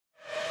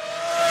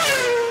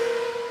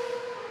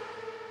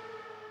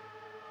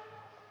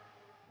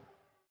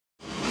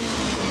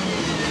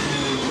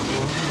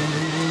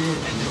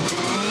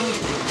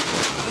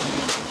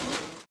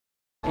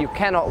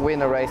cannot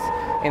win a race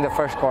in the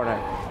first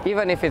corner.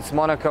 Even if it's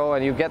Monaco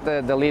and you get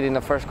the lead in the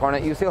first corner,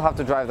 you still have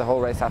to drive the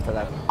whole race after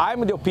that.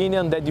 I'm the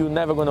opinion that you're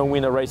never going to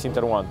win a race in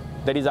Turn 1.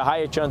 There is a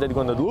higher chance that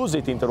you're going to lose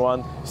it in Turn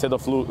 1 instead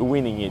of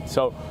winning it.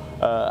 So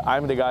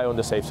I'm the guy on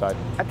the safe side.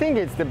 I think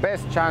it's the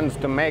best chance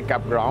to make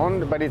up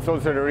ground, but it's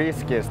also the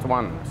riskiest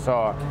one.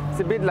 So it's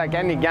a bit like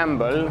any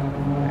gamble.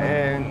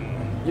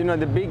 You know,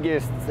 the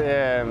biggest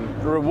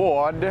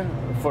reward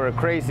for a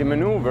crazy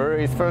maneuver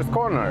is first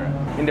corner.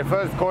 In the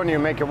first corner you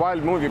make a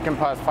wild move, you can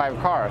pass 5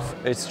 cars.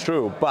 It's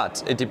true,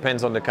 but it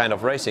depends on the kind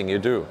of racing you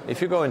do.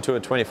 If you go into a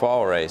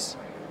 24-hour race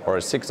or a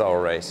 6-hour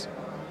race,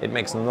 it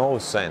makes no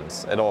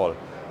sense at all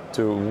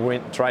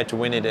to try to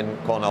win it in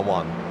corner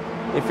 1.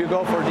 If you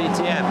go for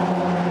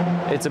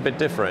DTM, it's a bit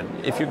different.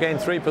 If you gain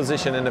 3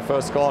 positions in the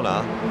first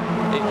corner,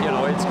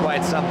 it's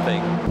quite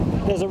something.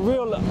 There's a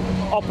real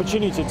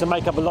opportunity to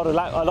make up a lot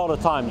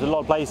of times, a lot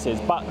of places,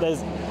 but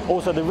there's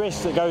also the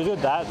risk that goes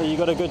with that you've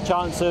got a good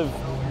chance of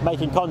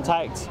making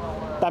contact,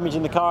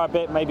 damaging the car a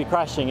bit, maybe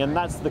crashing, and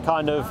that's the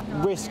kind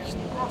of risk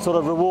sort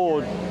of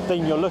reward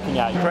thing you're looking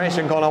at. Crash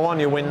in corner 1,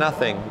 you win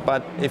nothing,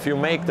 but if you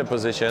make the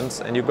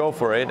positions and you go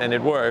for it and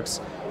it works,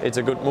 it's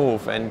a good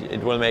move and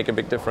it will make a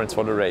big difference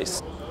for the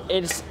race.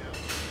 It's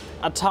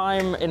a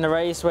time in the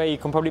race where you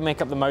can probably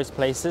make up the most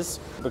places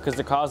because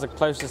the cars are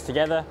closest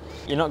together.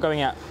 You're not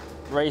going at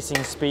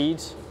racing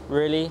speed,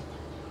 really.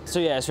 So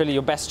yeah, it's really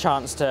your best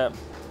chance to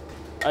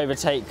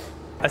overtake.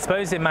 I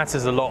suppose it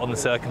matters a lot on the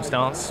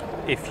circumstance.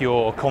 If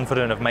you're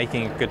confident of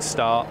making a good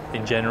start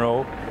in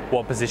general,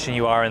 what position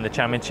you are in the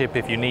championship,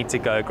 if you need to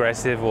go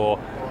aggressive or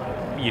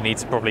you need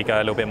to probably go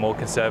a little bit more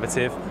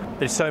conservative.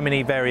 There's so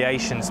many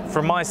variations.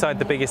 From my side,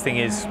 the biggest thing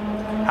is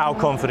how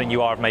confident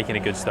you are of making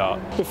a good start.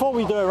 Before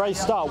we do a race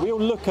start, we'll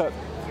look at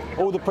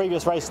all the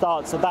previous race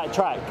starts at that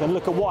track and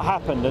look at what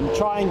happened and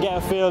try and get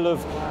a feel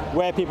of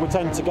where people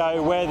tend to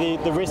go, where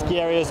the risky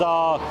areas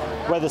are,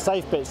 where the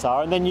safe bits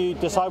are, and then you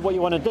decide what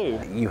you want to do.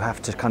 You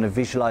have to kind of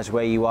visualize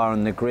where you are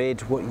on the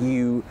grid, what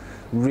you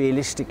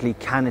realistically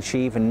can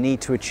achieve and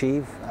need to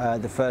achieve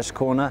the first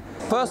corner.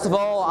 First of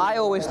all, I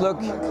always look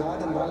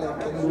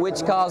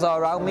which cars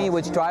are around me,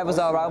 which drivers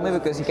are around me,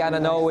 because you kind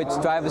of know which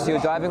drivers you're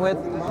driving with.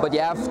 But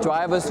you have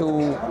drivers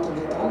who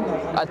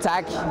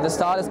attack the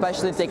start,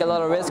 especially take a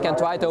lot of risk and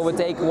try to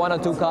overtake 1 or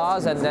 2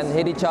 cars and then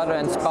hit each other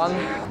and spun.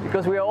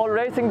 Because we are all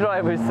racing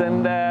drivers,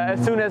 and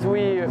as soon as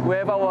we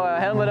have our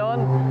helmet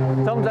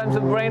on, sometimes the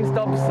brain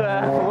stops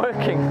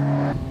working.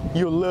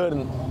 You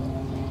learn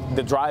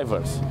the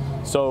drivers.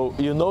 So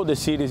you know the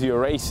series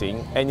you're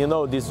racing, and you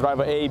know this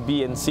driver A,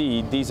 B, and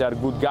C, these are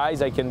good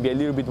guys. I can be a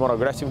little bit more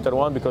aggressive in turn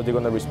 1 because they're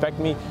going to respect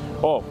me.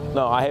 Oh,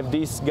 no, I have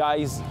these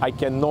guys, I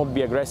cannot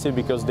be aggressive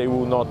because they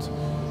will not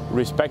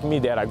respect me,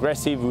 they're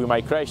aggressive, we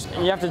might crash.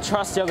 You have to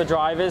trust the other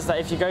drivers that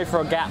if you go for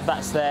a gap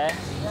that's there,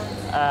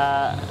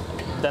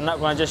 they're not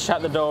going to just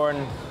shut the door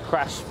and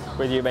crash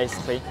with you,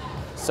 basically.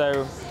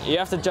 So you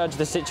have to judge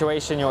the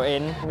situation you're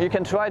in. You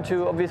can try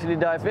to obviously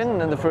dive in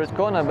the first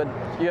corner, but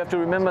you have to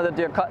remember that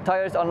your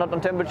tires are not on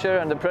temperature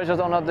and the pressures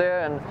are not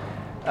there, and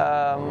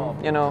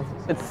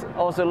it's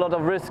also a lot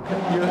of risk.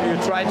 You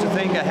try to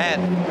think ahead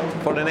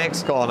for the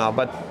next corner,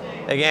 but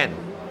again,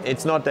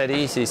 it's not that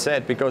easy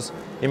set, because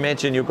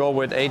imagine you go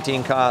with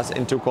 18 cars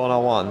into corner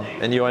 1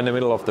 and you're in the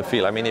middle of the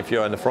field. I mean, if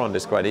you're in the front,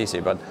 it's quite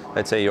easy, but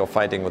let's say you're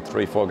fighting with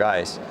 3-4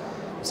 guys.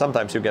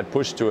 Sometimes you get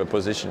pushed to a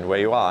position where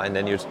you are and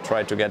then you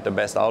try to get the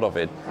best out of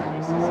it.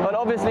 But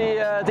obviously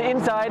the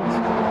inside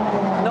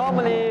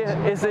normally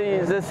is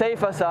the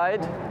safer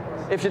side.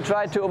 If you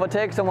try to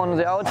overtake someone on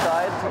the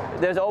outside,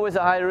 there's always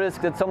a high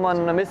risk that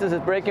someone misses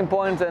his braking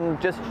points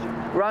and just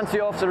runs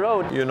you off the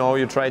road.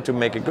 You try to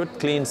make a good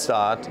clean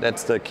start,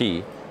 that's the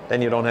key.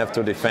 Then you don't have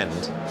to defend,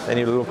 then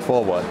you look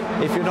forward.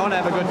 If you don't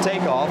have a good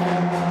takeoff,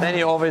 then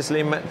you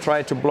obviously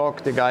try to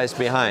block the guys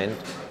behind.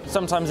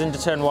 Sometimes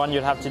into turn 1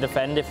 you'd have to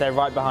defend if they're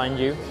right behind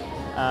you.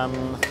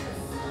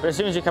 But as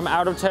soon as you come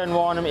out of turn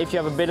 1, if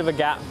you have a bit of a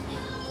gap,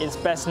 it's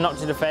best not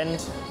to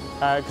defend.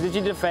 Because if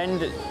you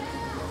defend,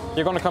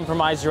 you're going to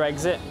compromise your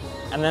exit,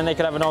 and then they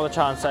could have another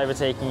chance of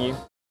overtaking you.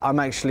 I'm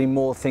actually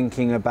more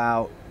thinking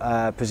about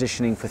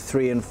positioning for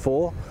 3 and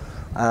 4,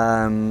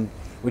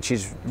 which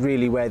is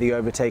really where the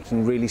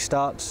overtaking really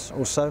starts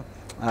also.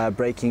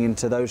 Braking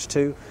into those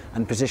 2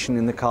 and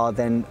positioning the car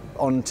then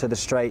onto the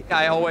straight.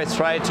 I always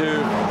try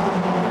to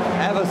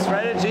have a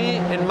strategy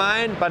in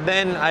mind, but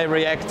then I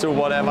react to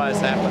whatever is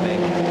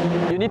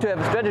happening. You need to have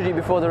a strategy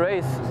before the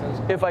race,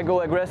 if I go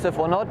aggressive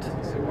or not.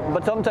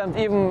 But sometimes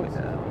even,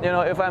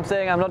 if I'm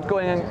saying I'm not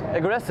going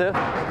aggressive,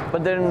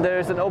 but then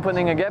there's an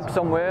opening, a gap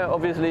somewhere,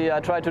 obviously I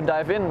try to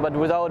dive in, but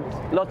without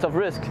lots of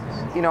risk.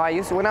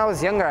 When I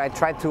was younger, I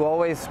tried to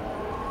always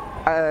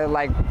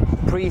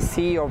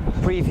pre-see or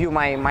preview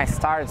my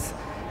starts,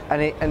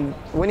 and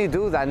when you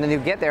do that and then you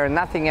get there and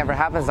nothing ever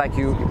happens like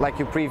you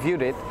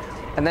previewed it,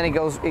 and then it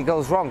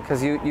goes wrong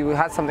because you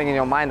had something in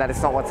your mind that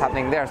it's not what's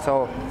happening there.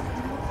 So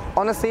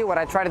honestly, what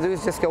I try to do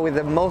is just go with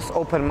the most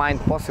open mind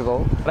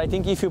possible. But I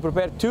think if you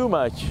prepare too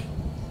much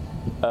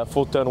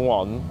for turn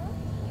 1,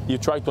 you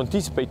try to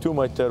anticipate too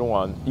much turn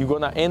 1, you're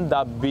gonna end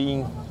up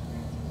being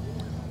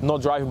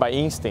not driving by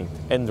instinct,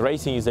 and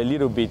racing is a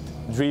little bit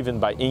driven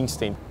by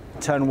instinct.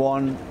 Turn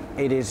 1,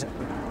 it is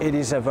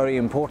a very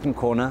important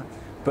corner,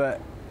 but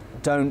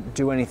don't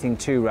do anything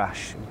too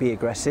rash. Be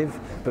aggressive,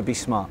 but be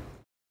smart.